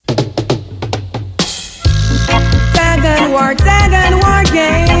war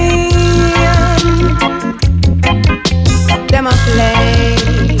game. Them a play.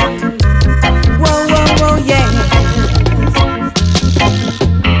 Whoa, whoa, whoa, yeah.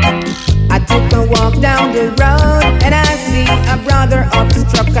 I took a walk down the road and I see a brother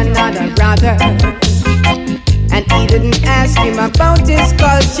obstruct another brother. And he didn't ask him about his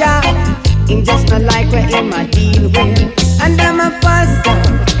culture. Him just not like what him a deal with. And them a fuss up,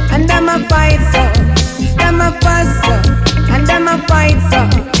 and them a fight up. Them a fuss up, and them a fight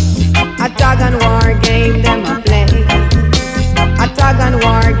up. A tug and war game, them a play. A tug and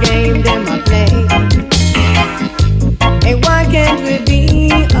war game, them a play. Hey, why can't we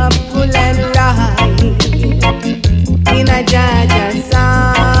be up full and right in a Jaja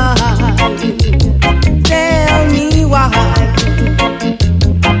side? Tell me why.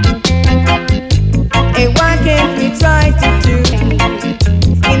 Hey, why can't we try to do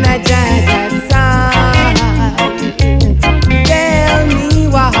in a Jaja side? Tell me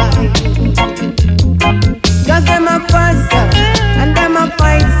why. 'Cause them a fuss up and them a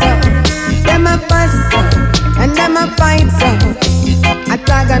fight up. Them a fuss up and them a fight up. A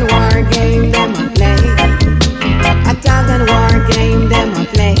tug and war game, them a play. A tug and war game, them a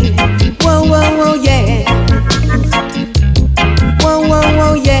play. Whoa, whoa, whoa, yeah. Whoa, whoa,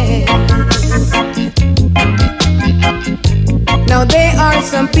 whoa, yeah. Now there are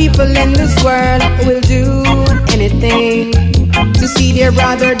some people in this world who will do anything to see their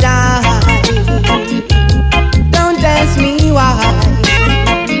brother die. Don't ask me why.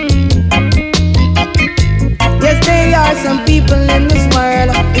 Yes, there are some people in this world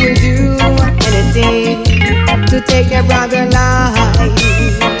who will do anything to take their brother life.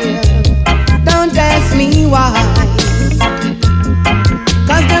 Don't ask me why.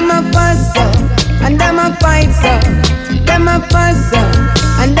 'Cause them a fuss up and them a fight up. Them a fuss up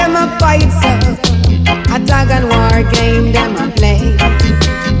and them a fight up. A tug and war game, them a play.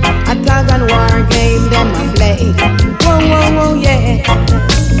 A tug and war game, them a play. Whoa, whoa, whoa, yeah.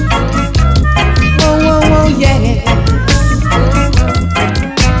 Whoa, whoa, whoa, yeah.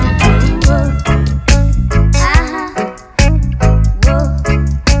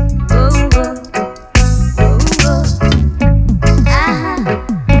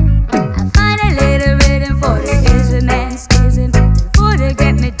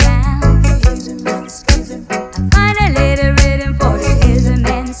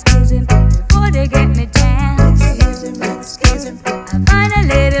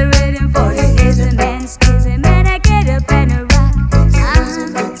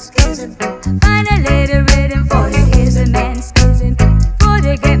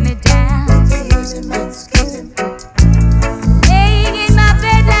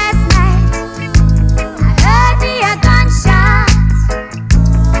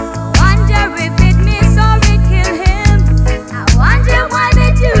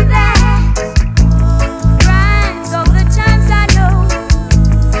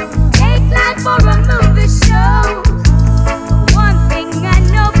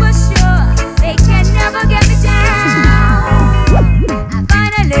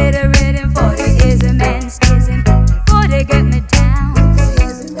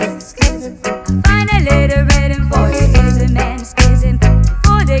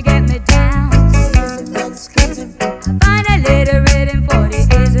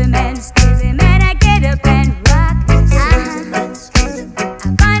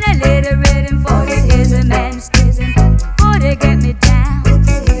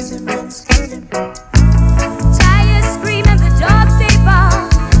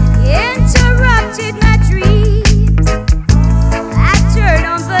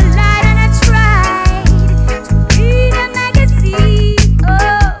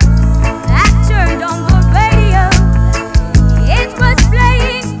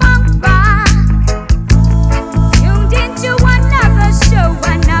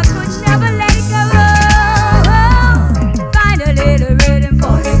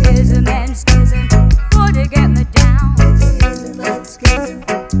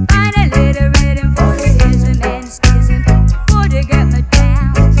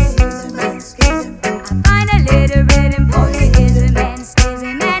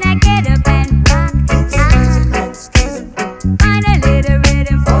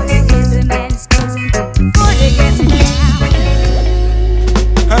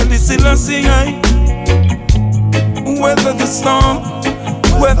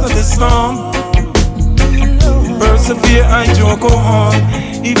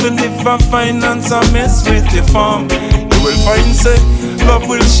 Finance and mess with the farm. You will find say love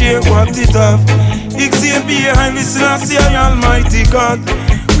will share what it have. Xavier, I listen and say Almighty God.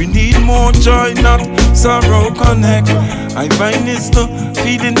 We need more joy, not sorrow connect. I find it's the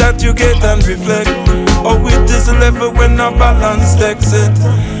feeling that you get and reflect. Oh, it is a level when a balance takes it.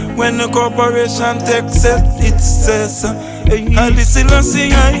 When a corporation takes it says, I listen and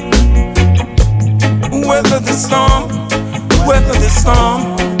see, I weather the storm, weather the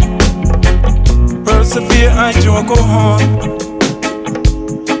storm. Persevere, I don't go on.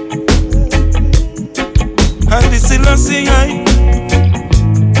 I listen and see, I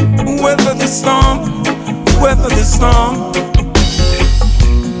weather the storm, weather the storm.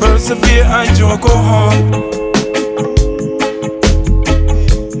 Persevere, I don't go on.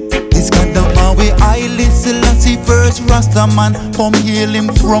 I listen and see first Rasta man, come heal him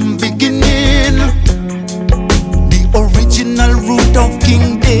from beginning. The original root of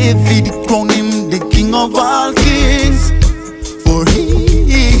King David, crown him the king of all kings. For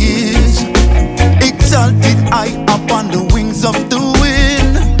he is exalted high upon the wings of the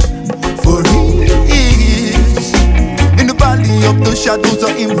wind. For he is in the valley of the shadows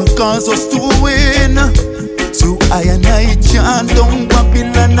of him who calls us to win. So I and I chant down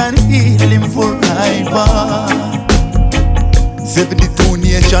Babylon and heal him forever. 72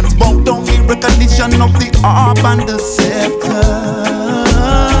 nations bow down in recognition of the harp and the scepter.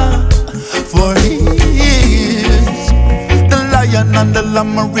 For he is the lion and the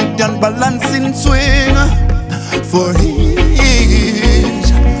lamb meridian balancing swing. For he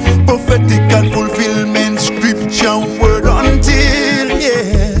is prophetic and fulfillment, scripture word until,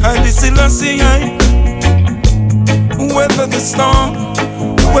 yeah. And this is I weather the storm,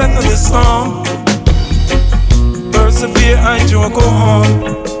 weather the storm. Persevere, I don't go on.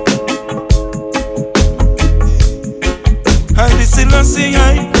 And this is I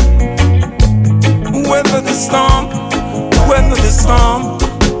weather the storm, weather the storm.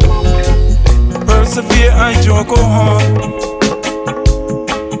 Persevere, I don't go on.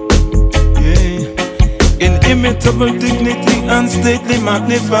 Yeah. Inimitable dignity and stately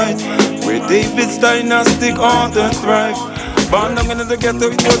magnified, where David's dynastic order thrive. Born down in the ghetto,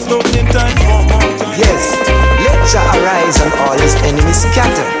 it was opening time for more time. Yes, let Jah arise and all his enemies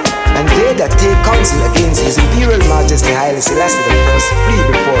scatter, and they that take counsel against his imperial majesty Haile Selassie the first flee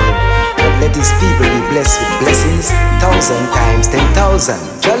before him. But let his people be blessed with blessings 1,000 times 10,000.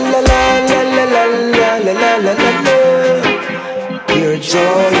 Tra-la-la-la-la-la-la-la-la-la-la. Pure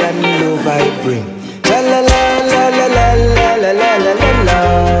joy and love I bring. Tra-la-la-la-la-la-la-la-la-la.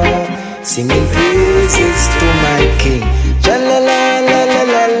 Singing praises to my King. Ja la la la la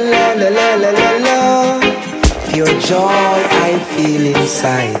la la la la la la. Pure joy I feel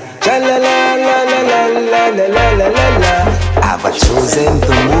inside. Ja la la la la la la la la la la. I've chosen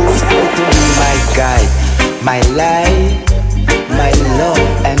the Most High to be my guide, my light, my love,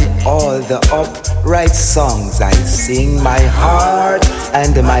 and all the upright songs I sing. My heart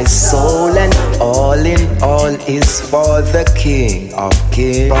and my soul and all in all is for the King of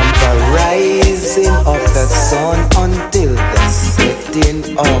Kings. From the rising of the sun until the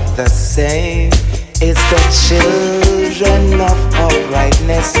setting of the same, it's the children of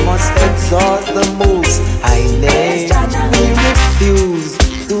uprightness must exalt the Most High name. We refuse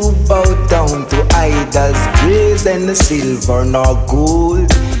to bow down to idols, praise and silver nor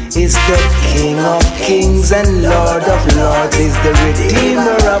gold. Is the King of Kings and Lord of Lords, is the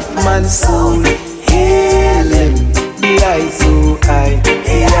Redeemer of man's soul. Hail him, the eye so high,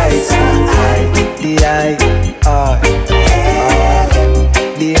 the eye so high, the eye,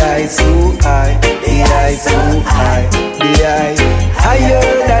 the eye so high, the eye so high, the eye higher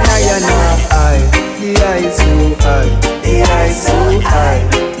than I and I, the eye so high, the eye so high,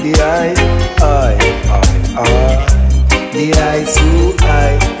 the eye, the eye so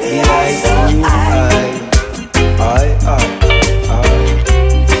high, the eye so high,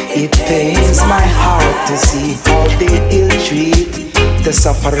 It pains my heart to see how they ill-treat the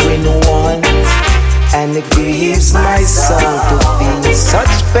suffering ones, and it grieves my soul to feel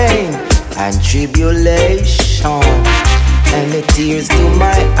such pain and tribulation, and it tears to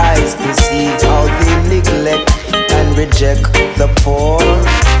my eyes to see how they neglect and reject the poor.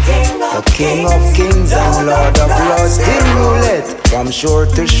 The King of Kings and Lord of Lords still ruleth from shore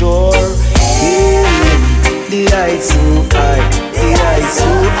to shore. Hail him, the eye so high, the eye so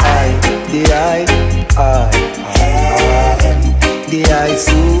high, the eye, the eye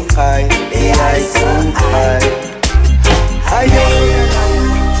so high, the eye so high, higher.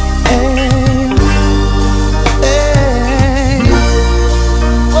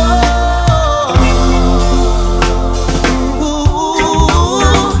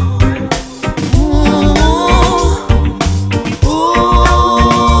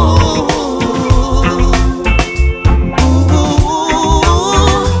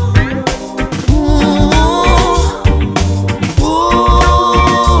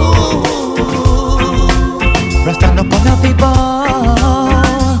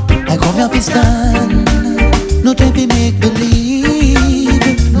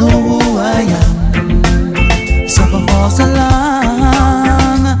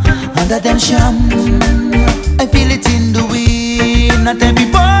 redemption. I feel it in the wind at every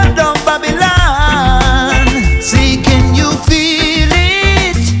part of Babylon. See, can you feel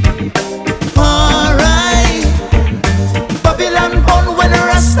it? Alright. Babylon born when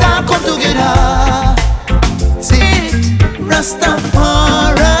Rasta come together. See it,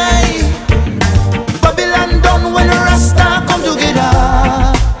 Rastafari. Babylon done when Rasta come together.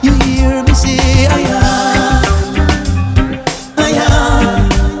 You hear me say, aya, aya.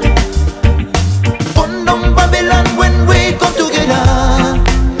 Burn down Babylon when we come together.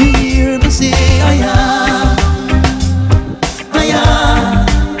 You hear me say, aya, aya.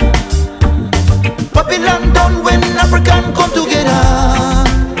 Babylon done when African come together.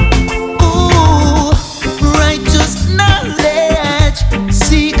 Ooh, righteous knowledge,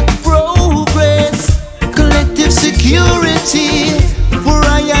 seek progress, collective security. For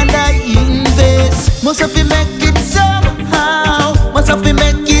I and I invest. Must have to make it somehow. Must have to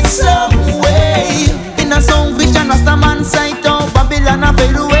make it some way. In a song vision, Rasta man sight out Babylon a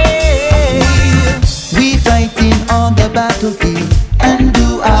fade away. We fighting on the battlefield and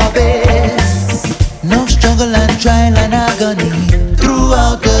do our best. No struggle and trial and agony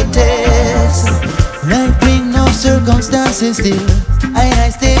throughout the test. Life bring no circumstances still, I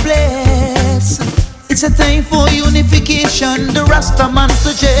stay blessed. It's a time for unification, the Rasta man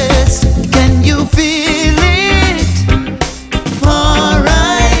suggests. Can you feel it?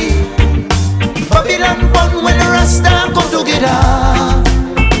 Alright. Babylon born when the Rasta come together.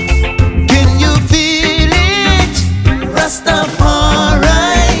 Can you feel it?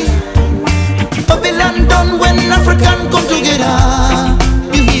 Rastafari. Babylon done when African come together.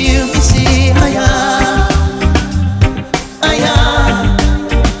 You hear me say, aya, aya.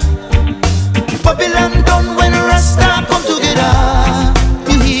 Babylon done when Rasta come together.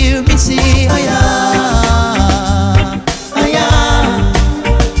 You hear me say, aya, aya.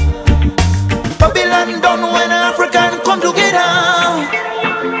 Babylon done when African come together.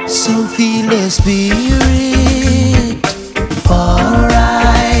 So feel the spirit,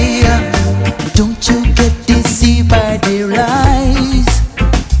 alright. Don't you get deceived by their lies.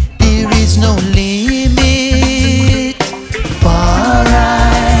 There is no limit,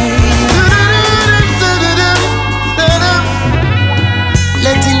 alright.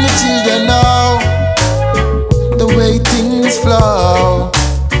 Letting the children know the way things flow.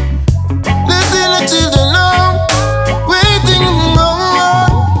 Letting the children know way things go.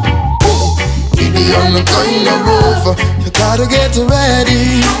 Baby, on the kind of roof, you gotta get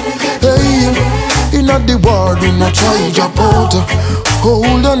ready. Hey, in the war, do not try your boat.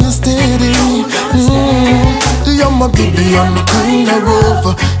 Hold on steady. The young baby on the kind of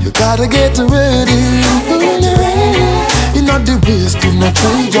roof, you gotta get ready. In the waist, do not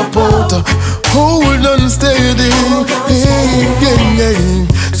try your boat. Hold on steady.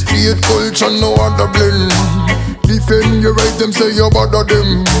 Straight culture, no other blend. Defend your right, them say you bother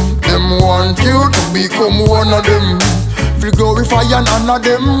them. Them want you to become one of them. Feel glorify and honor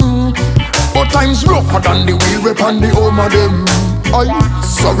them. But times rougher than the wheel rep and the home of them. I'm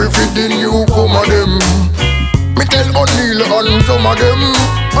sorry for the newcomer them. Me tell O'Neal and some of them.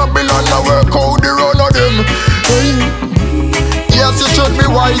 Babylon a work out the run of them. Hey. Yes, you should be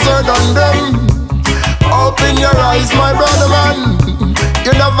wiser than them. Open your eyes, my brother man.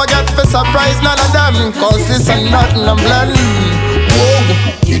 You never get for surprise, none of them. Cause this ain't nothing I'm blending. Whoa,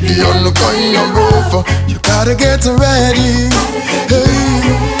 Gideon the kind of roof. You gotta get ready. Hey,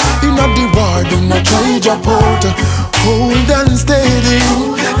 in the war, do not try your port. Hold and steady.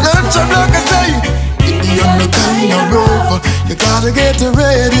 Not your like I say. Gideon the kind of roof. You gotta get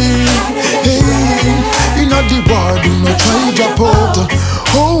ready. Hey, in the war, do not try your port.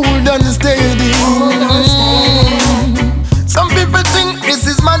 Hold and steady. Some people think this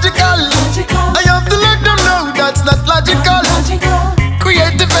is magical. I have to let them know that's not logical.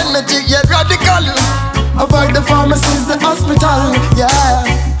 Creative energy, yet radical. Avoid the pharmacies, the hospital, yeah.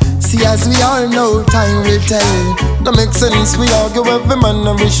 See, as we all know, time will tell. That makes sense, we argue every man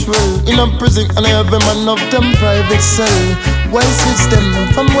a wish well. In a prison and every man of them private cell. Why switch them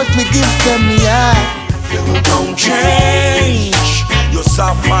from what we give them, yeah. You don't change your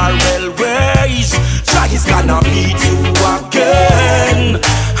sophomore ways. Try is gonna beat you again,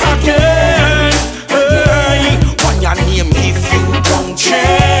 again. Hey, on your name if you don't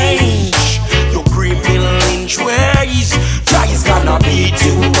change your criminal lynch ways. Try is gonna beat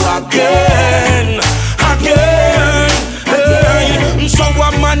you again, again. Hey, so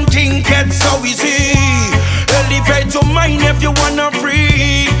a man think it's so easy. Elevate your mind if you wanna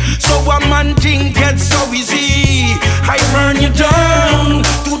free. So a man think it's so easy. I burn you down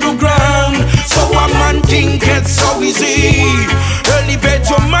to the ground. So a man think it's so easy. Elevate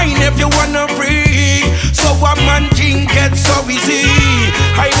Set your mind if you wanna free. So a man thing get so easy.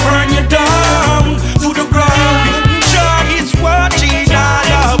 I burn you down to the ground. Jah is watching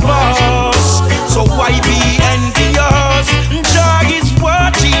all of us. So why be envious? Jah is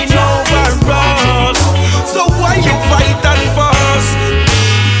watching over us. So why you fight and fuss?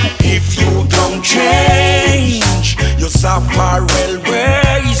 If you don't change, you suffer well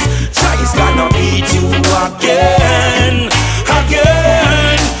ways. Jah is gonna beat you again.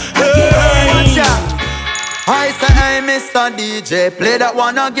 I say, hey, Mr. DJ, play that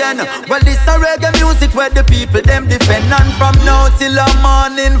one again. Well, this a reggae music where the people them defend. And from now till the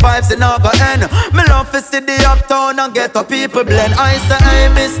morning, vibes in our end. Me love to see the uptown and get the people blend. I say,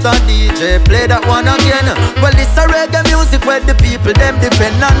 hey, Mr. DJ, play that one again. Well, this a reggae music where the people them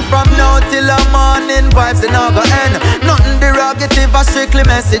defend. And from now till the morning, vibes in our end. Nothing derogative, a strictly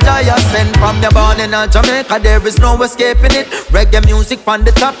message I have sent. From the born in Jamaica, there is no escaping it. Reggae music on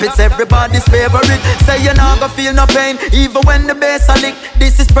the top, it's everybody's favorite. Say you not gonna feel no pain, even when the bass a lick.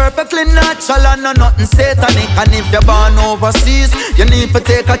 This is perfectly natural and no nothing satanic. And if you're born overseas, you need to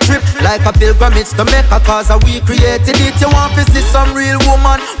take a trip, like a pilgrimage to Mecca, cause we created it. You want to see some real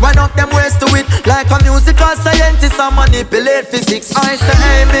woman, run up them ways to it, like a musical scientist and manipulate physics. I say,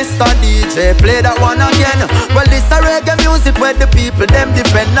 hey, Mr. DJ, play that one again. Well, this a reggae music where the people them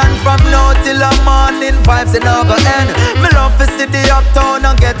defend. And from now till the morning, vibes in our end. Me love to see the uptown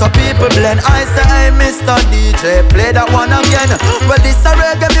and get the people blend. I say, hey, Mr. DJ, play that one again. Well, this a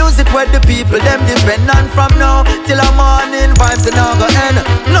reggae music where the people them defend. And from now till the morning, vibes in our end.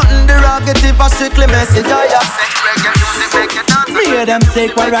 Nothing derogative, a strictly message I have sent. Reggae music make you dance. Me hear them say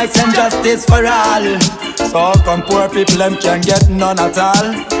equal rights and justice for all. So how come poor people them can get none at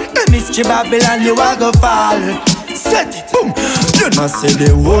all? The mystery Babylon you a go fall. Set it, boom. You must see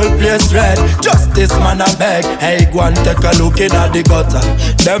the whole place red. Justice man a beg. Hey, go and take a look in at the gutter.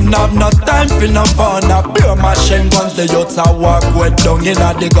 Them have no time for no fun. A pure machine guns, the youths a walk wet down in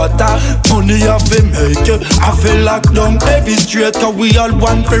at the gutter. Money off him make you, I feel locked down heavy straight. Cause we all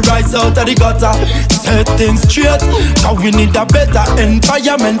want to rise out of the gutter. Set things straight, cause we need a better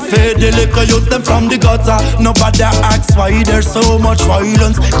environment. Fade the liquor youth them from the gutter. Nobody asks why there's so much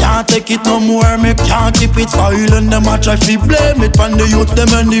violence. Can't take it no more, me can't keep it silent. Them a try to blame it from the youth,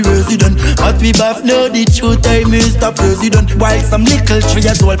 them and the resident. But we both know the truth, hey Mr. President. While some little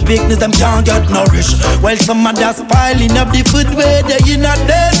trees all picnics, them can't get nourished. While some others piling up the food where they in a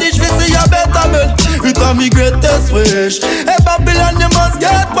dead dish. We see a better man, it a me greatest wish. Hey Babylon, you must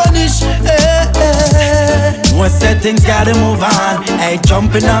get punished. Hey, hey. One set things gotta move on. Hey,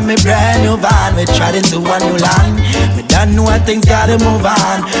 jumping on me brand new van. We treading to a new land. We don't know things gotta move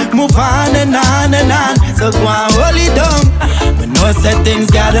on. Move on and on and on. So go on, hold it down. We know say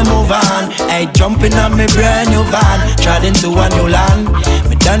things gotta move on. Hey, jumping on me brand new van. Treading to a new land.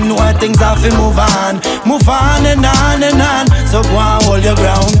 We don't know things have to move on. Move on and on and on. So go on, hold your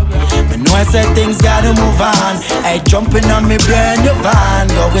ground. We know I said things gotta move on. Hey, jumping on me brand new van.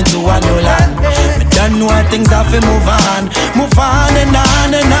 Going to a new land. We don't know things have to move on. Move on and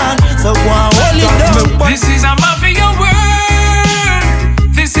on and on. So go on, hold it down. This is a mafia world.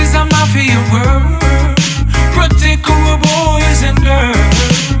 This is a mafia world. Protect our boys and girls.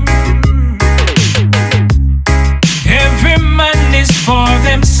 Every man is for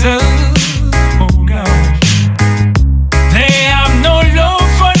themselves. Oh God. They have no love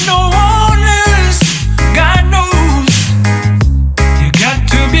for no one else. God knows. You got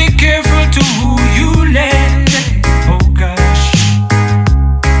to be careful to who you lend. Oh gosh.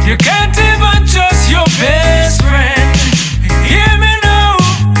 You can't even trust your best friend. Hear me now.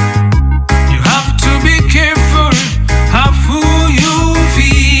 You have to be careful of who you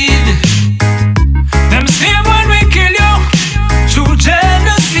feed. Them say when we kill you through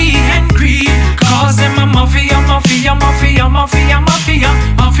jealousy and greed. Cause them a mafia, mafia, mafia, mafia, mafia,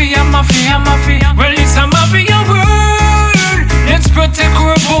 mafia, mafia, mafia. Well, it's a mafia world. Let's protect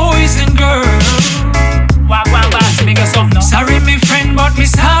our boys and girls. Sorry, me friend, but me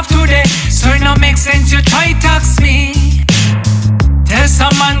stop today. So it no make sense you try tax me. Tell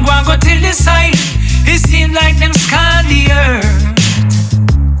some man go and go till the side. It seems like them scan the earth.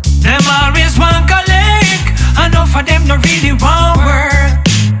 Them always want collect. Enough of them no really want work.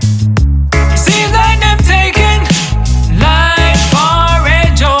 Seems like them taking life for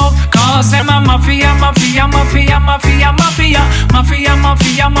a joke. Cause them a mafia, mafia, mafia, mafia, mafia, mafia,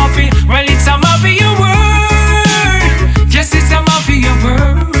 mafia, mafia. Well, it's a mafia world. Yes, it's a mafia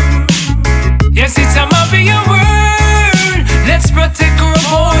world. Yes, it's a mafia world. Let's protect our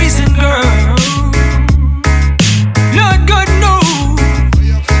boys and girls. Lord God knows.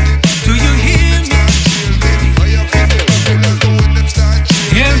 Do you hear me?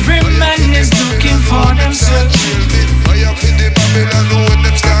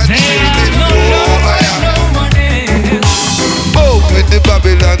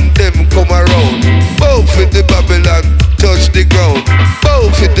 Babylon, them come around. Both with the Babylon, touch the ground.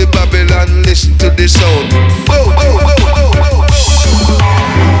 Both with the Babylon, listen to the sound. Both, both, both, both, both.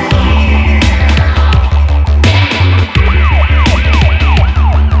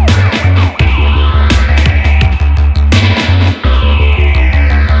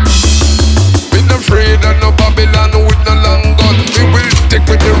 Afraid of no Babylon with no long gun. We will take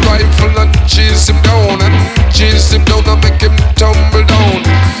with the rifle and chase him down. And chase him down and make him tumble down.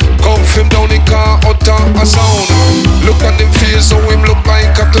 Cuff him down, he can't utter a sound. Look at him face, so him look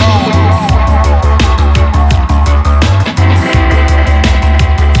like a clown.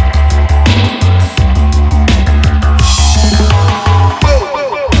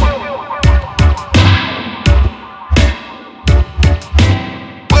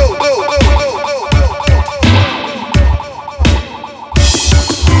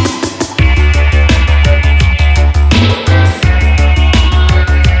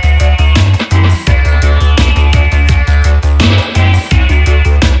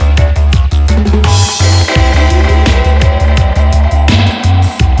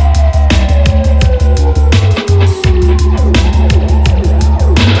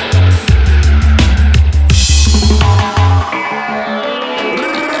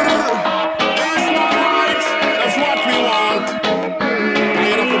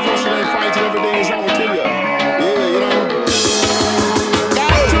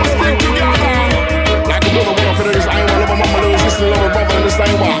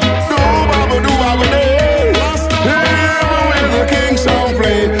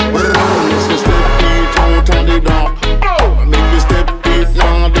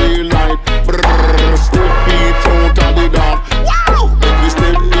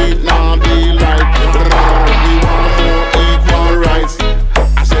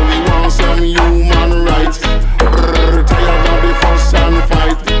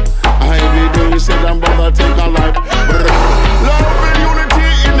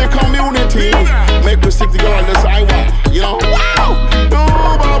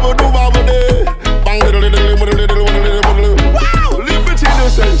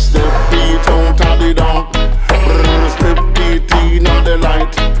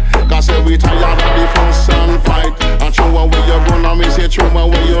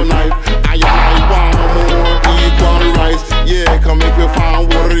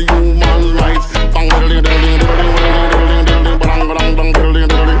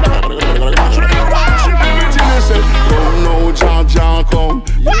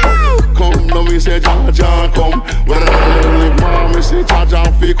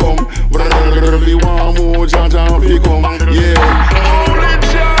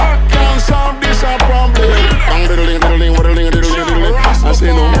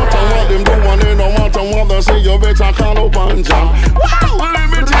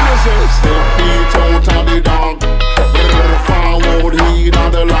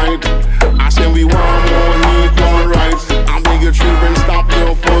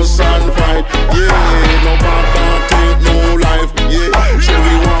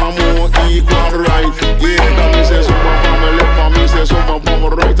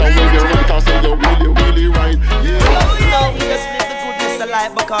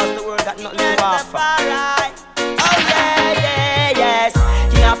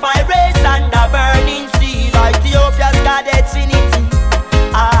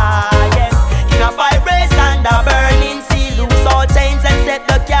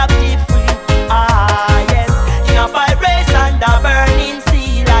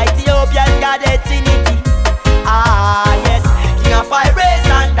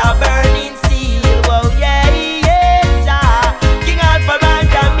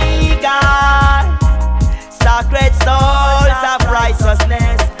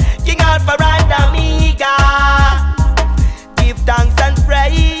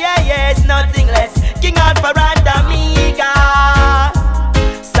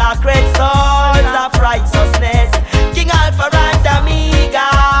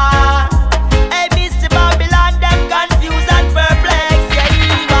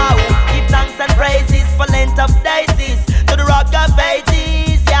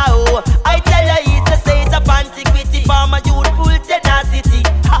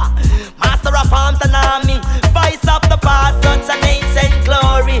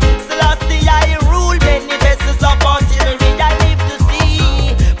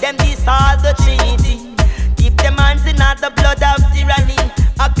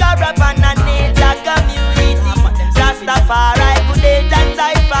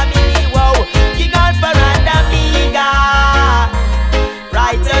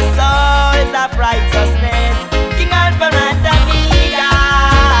 Righteous souls of righteousness, King Alpha and Omega.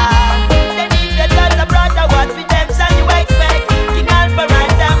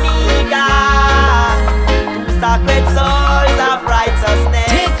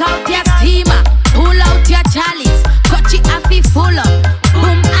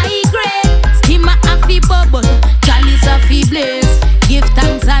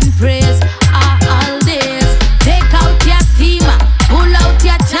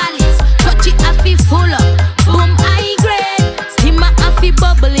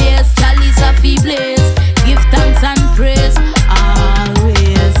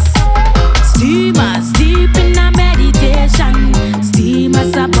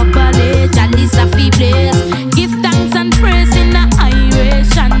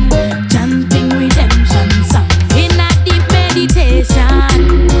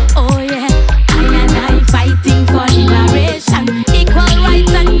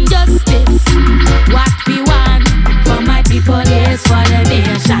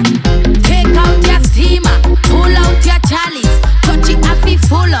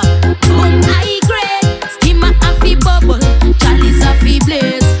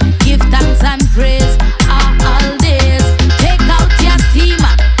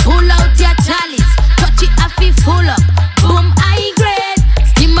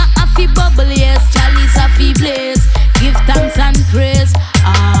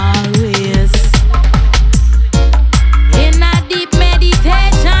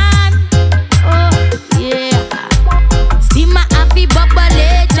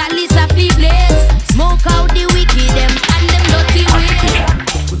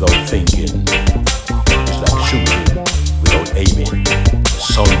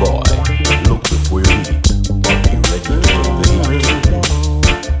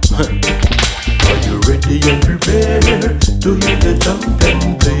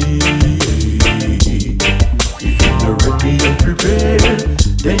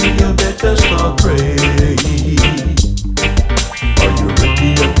 then you better start praying. Are you ready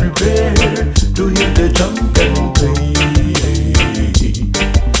and prepared to hear the champion play?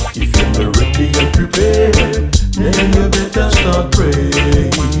 If you're not ready and prepared, then you better start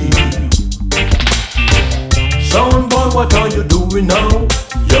praying. Sound boy, what are you doing now?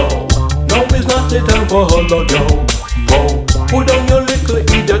 Yo, now is not the time for hollow, yo. Oh, put down your little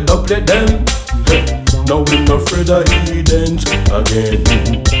idiot up, let them. Now we're not afraid of heathens again.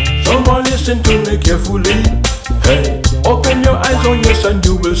 Someone listen to me carefully. Hey, open your eyes, oh yes, and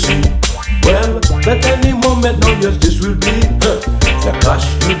you will see. Well, at any moment, now yes, this will be the clash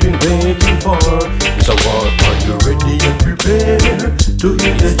you've been waiting for. It's a war. Are you ready and prepared to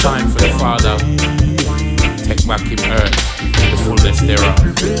hear the time for the Father? Take back him earth, the fullness thereof.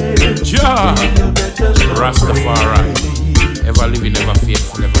 Jah, Rastafari, ever living, ever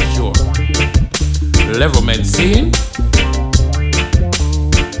faithful, ever sure. Level men seen.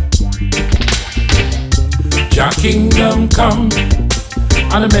 Jah kingdom come,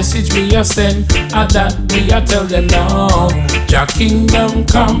 and the message we a send, and that we a tell them now. Jah kingdom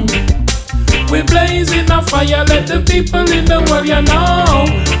come, we blazing a fire, let the people in the world you know.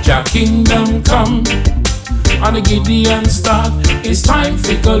 Jah kingdom come, and the Gideon start, it's time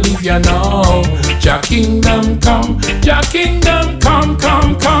for go leave you now. Jah kingdom come, Jah kingdom come,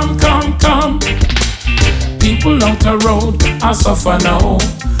 come, come, come, come. People out the road are suffer now.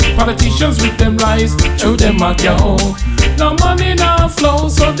 Politicians with them lies, show them a go. No money now flow,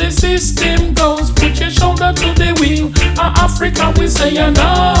 so the system goes. Put your shoulder to the wheel, and Africa we say you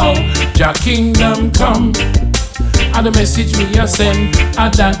know. Jah kingdom come, and the message we a send,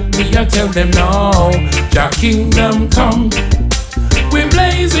 and that we a tell them now. Jah kingdom come, we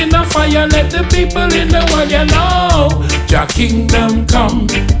blazing a fire, let the people in the world you know. Jah kingdom come,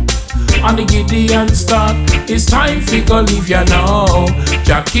 and the Gideon start, it's time for go leave you now.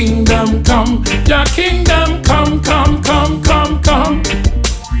 Jah kingdom come, Jah kingdom come, come, come, come, come.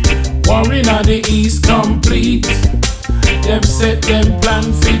 War in the east complete. Them set them plan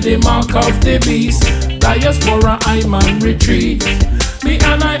for the mark of the beast. Diaspora I man retreat. Me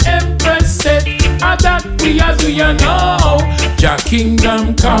and I Empress said, and that we a do you know. Jah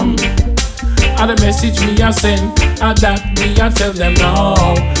kingdom come, and the message me a send, and that we a tell them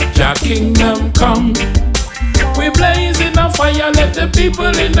now. Jah kingdom come, we blazing a fire, let the people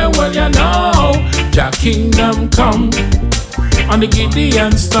in the world you know. Jah kingdom come, and the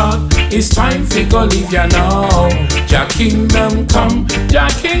Gideon start, it's time for go leave you now. Jah kingdom come, Jah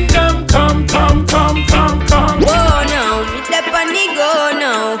kingdom come, come, come, come, come. Whoa now, me step on the go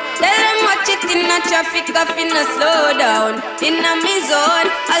now. Tell them watch it in the traffic, I finna slow down. In a me zone,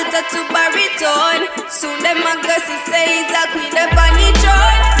 alter to baritone. Soon them a go see say it's a queen up on the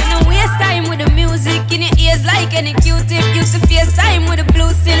throne. You know waste time with the music in your ears like any Q-tip. Used to face time with the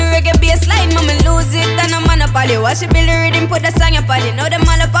blue steel reggae bass line, mama lose it. And I'm on a body, watch it build the rhythm, put the song up on it. Know them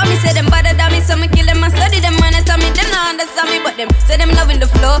all up on me, say them bother than me, so me kill them and study them and tell me them not understand me, but them say them loving the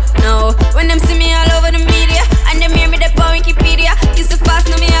flow. No, when them see me all over the media, and them hear me they on Wikipedia. Used to fast,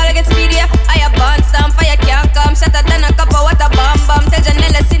 now me all get speedier. I a born stamp, fire can't come. Shatter than a cup of water, bomb bomb. Tell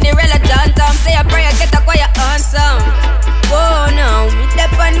Janella, Cinderella, John Tom. Say a prayer, get a quiet answer. Whoa now, me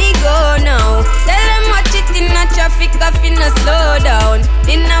step on the go now. Tell them watch it in the traffic, I finna slow down.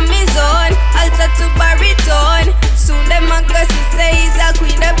 In a me zone, alter to baritone. Soon them a go see say he's a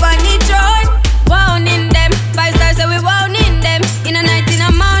queen up on the throne. Wound in them, 5 stars so we wound in them. In a night, in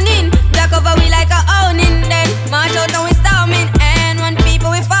a morning, black over we like a owning them. March out and we storming, and one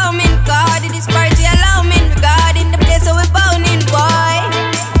people we foaming. God in this party alarming, regarding the place so we bounding, boy.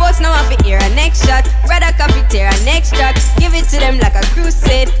 Folks now have to hear a next shot, rather coffee tear a next track. Give it to them like a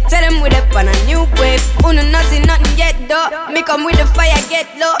crusade, tell them we up on a new wave. Uno nothing yet though, me come with the fire get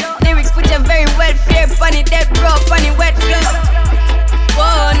low. Lyrics put you very well fair, funny dead bro, funny wet flow.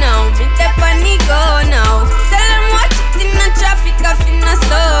 Whoa now, me step on the go now. Tell them watch it in the traffic, I finna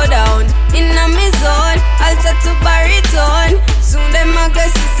slow down. In a me zone, alter to baritone. Soon them a go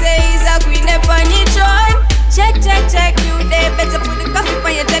see say he's a queen up on the throne. Check, check, check, new day, better put the coffee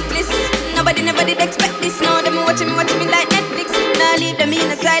on your checklist. Nobody never did expect this, now them watching me like Netflix. Now leave them in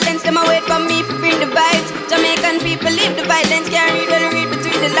the silence, them a wait for me to bring the vibes. Jamaican people leave the violence, can't read when I read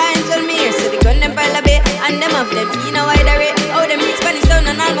between the lines. Tell me here, so the gun them pile a bay, and them of them in a wide array. Oh, them read Spanish down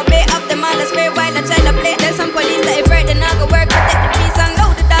and all my bay, of them all a spray while a child a play. There's some police that if right, then I go work, protect the peace and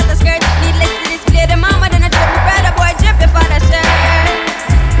go the daughter skirt. Needless to display the mama, then I trip me brother boy, drip the father shirt.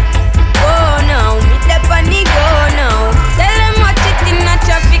 Oh no, me step on the go now. Tell them watch it in the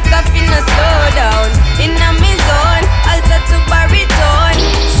traffic, I finna slow down. In a me zone, alter to baritone.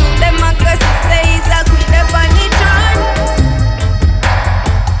 Soon them a go see say he's a queen up on the throne.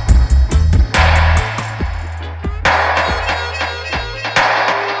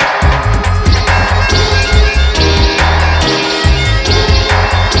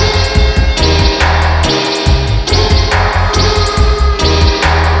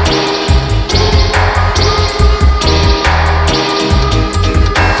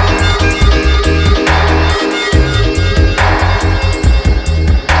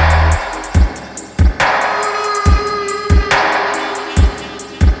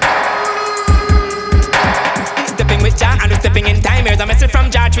 Lord is stepping in time. Here's a message from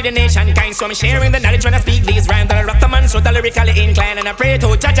Jah to the nation kind. So I'm sharing the knowledge when I speak these rhymes. That I rap the man so the lyrically inclined. And I pray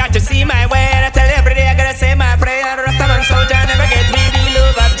to Jah to see my way. And I tell every day I gotta say my prayer. Rap the man so Jah never get weary.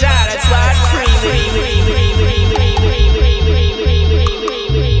 Love of Jah, that's what free.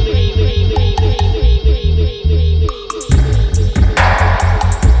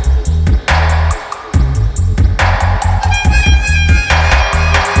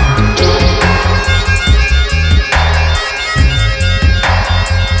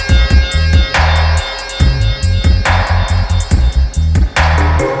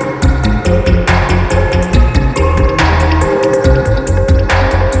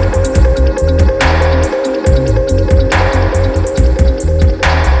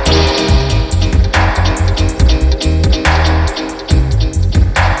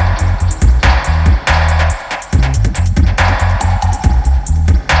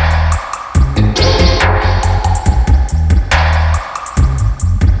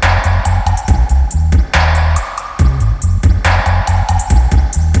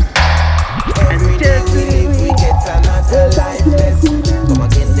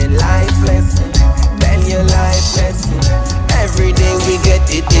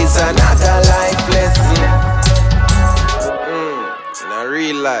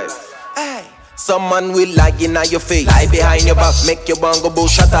 Some man will lie in your face, lie behind your back, make your bongo boo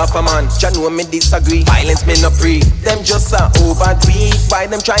shut off a man. Jah know me disagree, violence me no pre. Them just a overbeat, why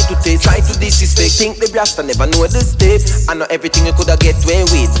them try to taste, try to disrespect. Think the Rasta never know the step. I know everything you coulda get away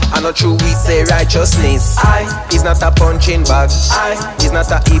with. I know true we say righteousness. I is not a punching bag. I is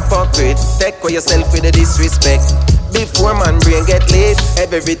not a hypocrite. Take for yourself with the disrespect. Before man brain get late,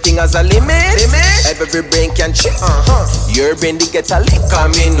 everything has a limit. Every brain can cheat. Your brain they get a lick.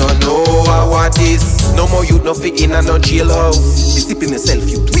 I mean no know what is. No more you no fit in a no jailhouse. Discipline yourself,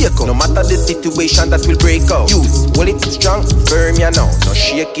 you wake up. No matter the situation that will break out. Youth, hold it strong, firm ya now. No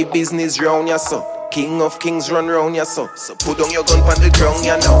shaky business round ya so. King of kings run round ya so. So put down your gun on the ground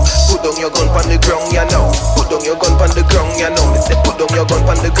ya now. Put down your gun on the ground ya now. Put down your gun on the ground ya now. Me say put down your gun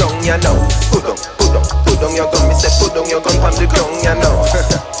on the ground ya now. Put down your gun. Me say put down your gun on the ground ya now.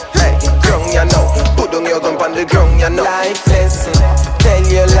 Hey, ground ya now. Put down your gun on the ground ya now. Life lesson, tell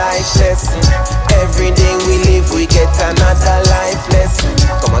your life lesson. Every day we live, we get another life lesson.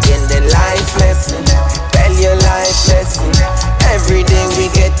 Come again, then life lesson. Tell your life lesson. Every day we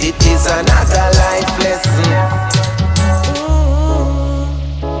get it is another life lesson.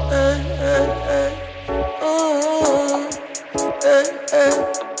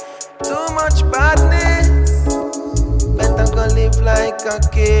 Too much badness. Better go live like a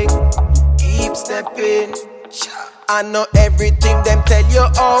king. Keep stepping. I know everything them tell you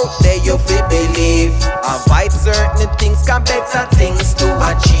out there you feel believe. Avoid certain things, got better things to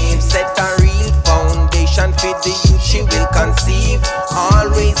achieve. Set a real foundation for the youth she will conceive.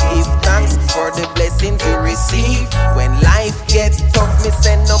 Always give thanks for the blessings you receive. When life gets tough, me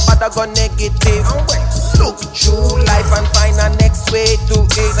say no bother go negative. Look through life and find a next way to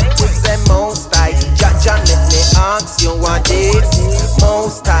it. We say most high, Jaja let me ask you what this.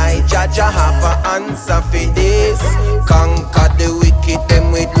 Most high, Jaja have an answer for this. Conquer the wicked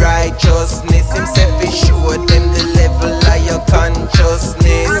them with righteousness. Himself is sure them the level of your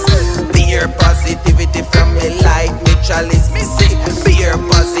consciousness. Beer positivity from me light me chalice. Me see beer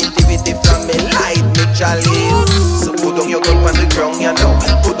positivity from me light me chalice. So put on your gun on the ground you know.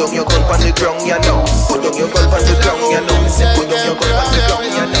 Put on your gun on the ground you know. Put on your gun on the ground you know. Me say put on your gun on the ground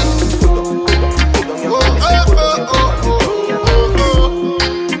you know. Put on your gun on the ground you know.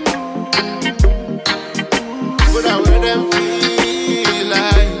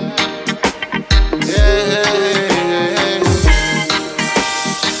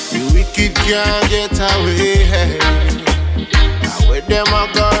 Can't get away. Where them a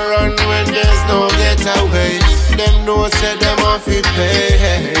go run when there's no getaway? Them know say them off it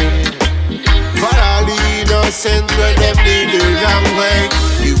pay. For all the innocent where them lead the wrong way.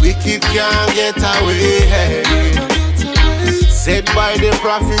 The wicked can't get away. Said by the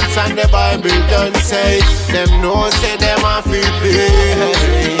prophets and the Bible don't say. Them know say them off it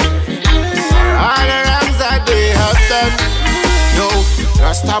pay. All the wrongs that they have done. Yo,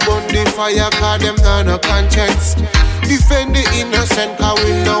 Rasta burn the fire cause them no conscience. Defend the innocent cause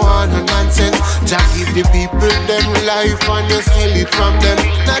we no want no nonsense. Jah give the people them life and you steal it from them.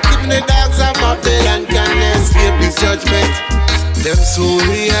 Not even the dogs of Babylon can escape this judgment. Them soon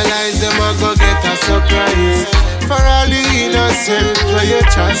realize them a go get a surprise. For all the innocent where you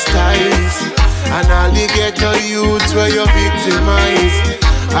chastise, and all the ghetto youths where you victimize.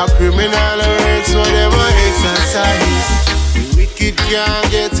 A criminal rates where them a exercise. The wicked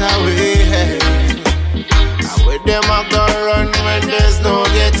can't get away. Where them a go run when there's no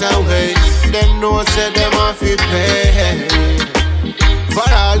getaway? Them know say them a fi pay. For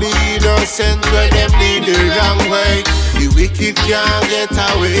all the innocent where them lead the wrong way, the wicked can't get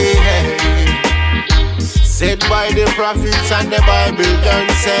away. Said by the prophets and the Bible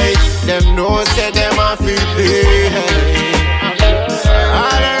don't say, them know say them a fi pay.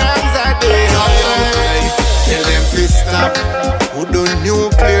 All the wrongs that they highway, tell them to stop. Who do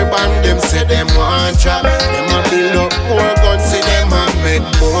nuclear bomb, them say them want trap. Them a build up more guns, say them a make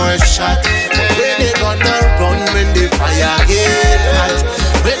more shot. Where they gonna run when the fire get hot?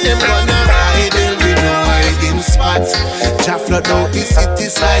 When them gonna hide, there'll be no hiding spots. Jah flood out the city,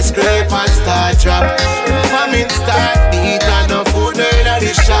 skyscrapers start drop. Famine start beat and no food in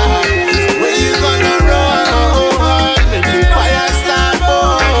the shop. Where you gonna run when the fire start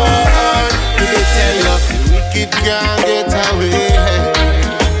burn? They tell you the wicked can't get away.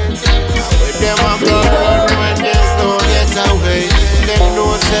 Where them a go run when there's no getaway? Them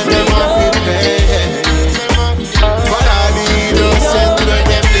know say them a fi pay. For all the innocent where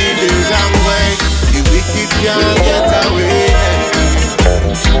them lead the wrong way, the wicked can't get away.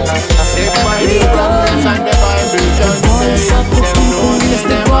 Said by the prophets and the Bible don't say, them know say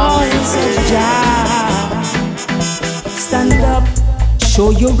them a fi pay. Stand up, show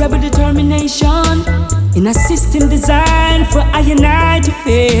your rebel determination in a system designed for I and I to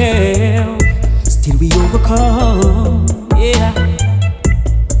fail. Still we overcome, yeah.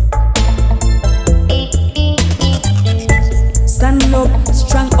 Stand up,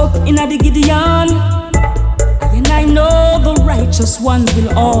 strong up in a the Gideon. I and I know the righteous ones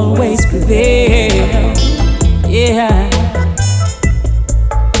will always prevail, yeah.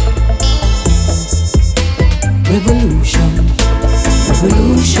 Revolution,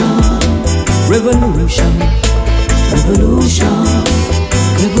 revolution, revolution, revolution,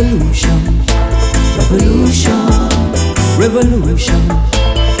 revolution, revolution, revolution,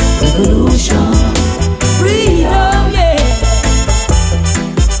 revolution, freedom, yeah,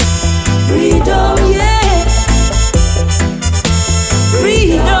 freedom, yeah,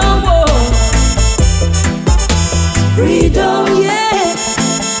 freedom, oh, freedom, yeah.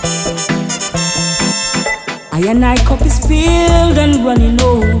 I and I cup is filled and running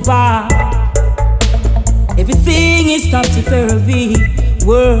over. Everything is topsy-turvy,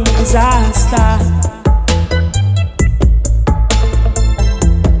 world disaster.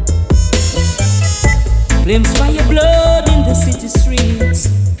 Flames fire blood in the city streets.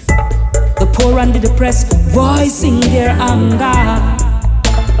 The poor and the depressed voicing their anger.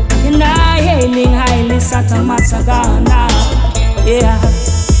 And I hailing highly Satamasagana. Yeah.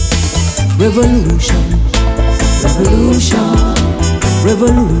 Revolution. Revolution,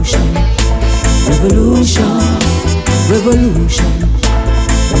 revolution, revolution, revolution,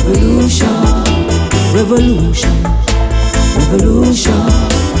 revolution, revolution, revolution,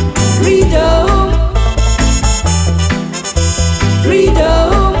 freedom,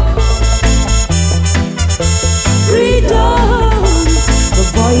 freedom, freedom. The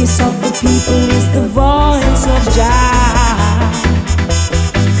voice of the people is the voice of Jah.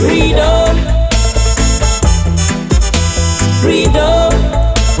 Freedom. Freedom,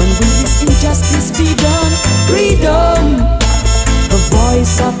 when will this injustice be done? Freedom, the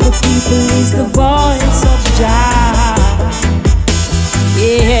voice of the people is the voice of Jah.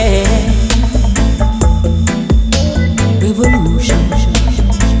 Yeah. Revolution,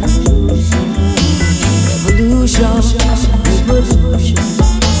 revolution, revolution,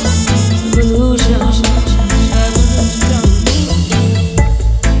 revolution.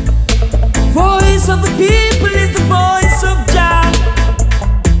 Voice of the people is the voice of Jah.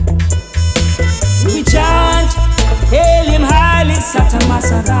 We chant, hail him highly,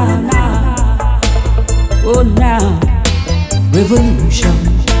 Satamasarana. Oh now, revolution,